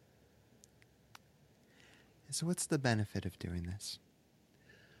 So what's the benefit of doing this?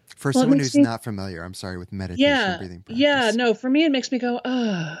 For someone who's not familiar, I'm sorry, with meditation breathing practice. Yeah, no, for me it makes me go,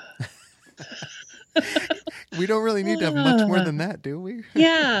 We don't really need to have much more than that, do we?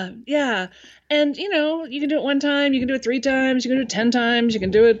 Yeah. And, you can do it one time, you can do it 3 times, you can do it 10 times, you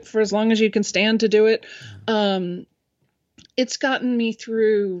can do it for as long as you can stand to do it. It's gotten me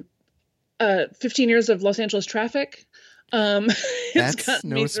through 15 years of Los Angeles traffic. It's gotten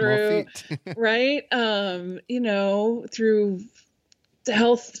me through, right? Through the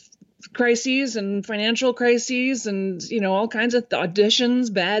health crises and financial crises and, all kinds of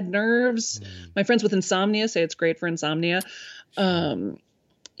auditions, bad nerves. My friends with insomnia say it's great for insomnia. And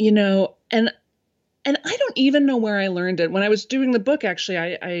I don't even know where I learned it. When I was doing the book, actually,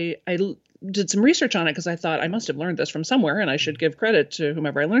 I did some research on it because I thought I must have learned this from somewhere and I should give credit to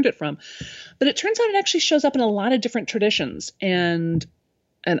whomever I learned it from. But it turns out it actually shows up in a lot of different traditions. And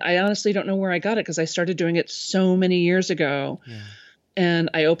I honestly don't know where I got it because I started doing it so many years ago. Yeah. And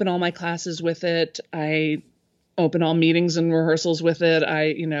I open all my classes with it. I open all meetings and rehearsals with it.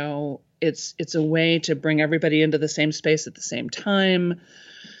 It's a way to bring everybody into the same space at the same time.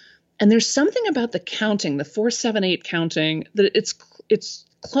 And there's something about the counting, the 4-7-8 counting, that it's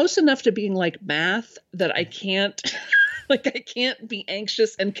close enough to being like math that I can't be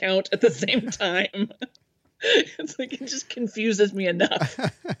anxious and count at the same time. It's like it just confuses me enough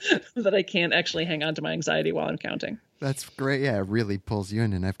that I can't actually hang on to my anxiety while I'm counting. That's great. Yeah, it really pulls you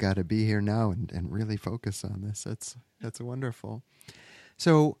in, and I've got to be here now and really focus on this. That's wonderful.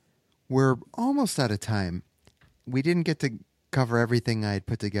 So we're almost out of time. We didn't get to cover everything I had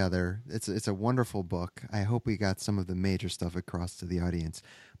put together. It's a wonderful book. I hope we got some of the major stuff across to the audience.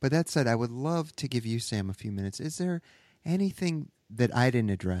 But that said, I would love to give you, Sam, a few minutes. Is there anything that I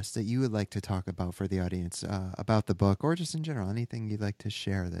didn't address that you would like to talk about for the audience about the book, or just in general, anything you'd like to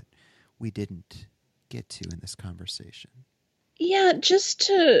share that we didn't get to in this conversation? Yeah, just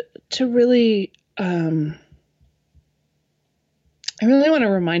to really, I really want to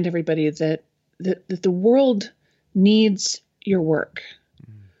remind everybody that the world needs your work.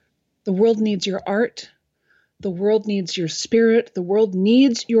 The world needs your art. The world needs your spirit. The world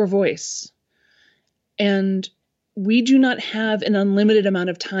needs your voice. And we do not have an unlimited amount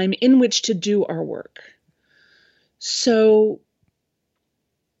of time in which to do our work. So,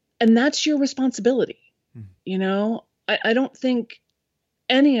 and that's your responsibility. You know, I don't think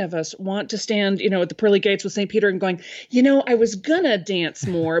any of us want to stand, at the pearly gates with St. Peter and going, I was gonna dance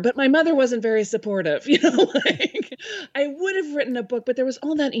more, but my mother wasn't very supportive. Like I would have written a book, but there was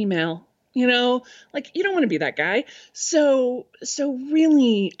all that email, like you don't want to be that guy. So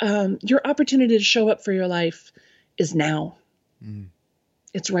really, your opportunity to show up for your life is now.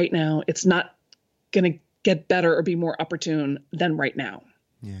 It's right now. It's not going to get better or be more opportune than right now.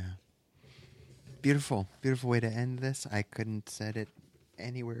 Yeah. Beautiful way to end this. I couldn't said it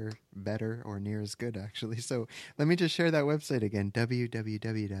anywhere better or near as good, actually. So let me just share that website again,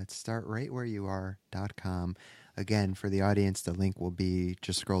 www.startrightwhereyouare.com. Again, for the audience, the link will be,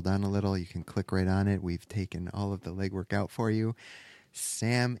 just scroll down a little. You can click right on it. We've taken all of the legwork out for you.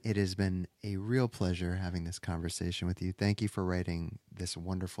 Sam, it has been a real pleasure having this conversation with you. Thank you for writing this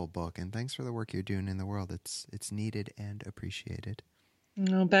wonderful book, and thanks for the work you're doing in the world. It's needed and appreciated.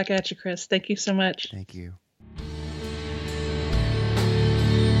 Oh, back at you, Chris. Thank you so much. Thank you.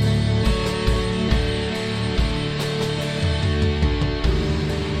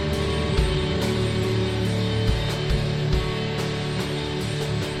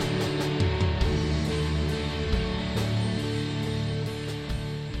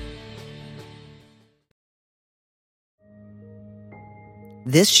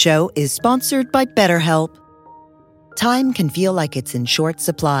 This show is sponsored by BetterHelp. Time can feel like it's in short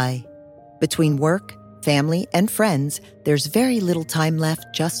supply. Between work, family, and friends, there's very little time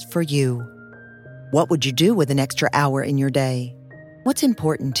left just for you. What would you do with an extra hour in your day? What's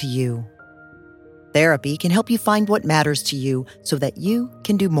important to you? Therapy can help you find what matters to you so that you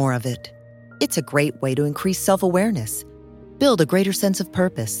can do more of it. It's a great way to increase self-awareness, build a greater sense of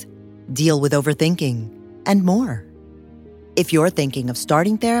purpose, deal with overthinking, and more. If you're thinking of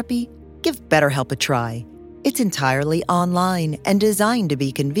starting therapy, give BetterHelp a try. It's entirely online and designed to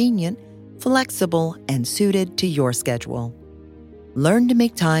be convenient, flexible, and suited to your schedule. Learn to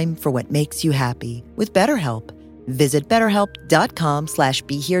make time for what makes you happy with BetterHelp. Visit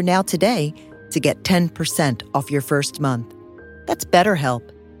BetterHelp.com/BeHereNow today to get 10% off your first month. That's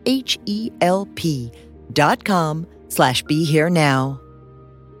BetterHelp, HELP.com/BeHereNow.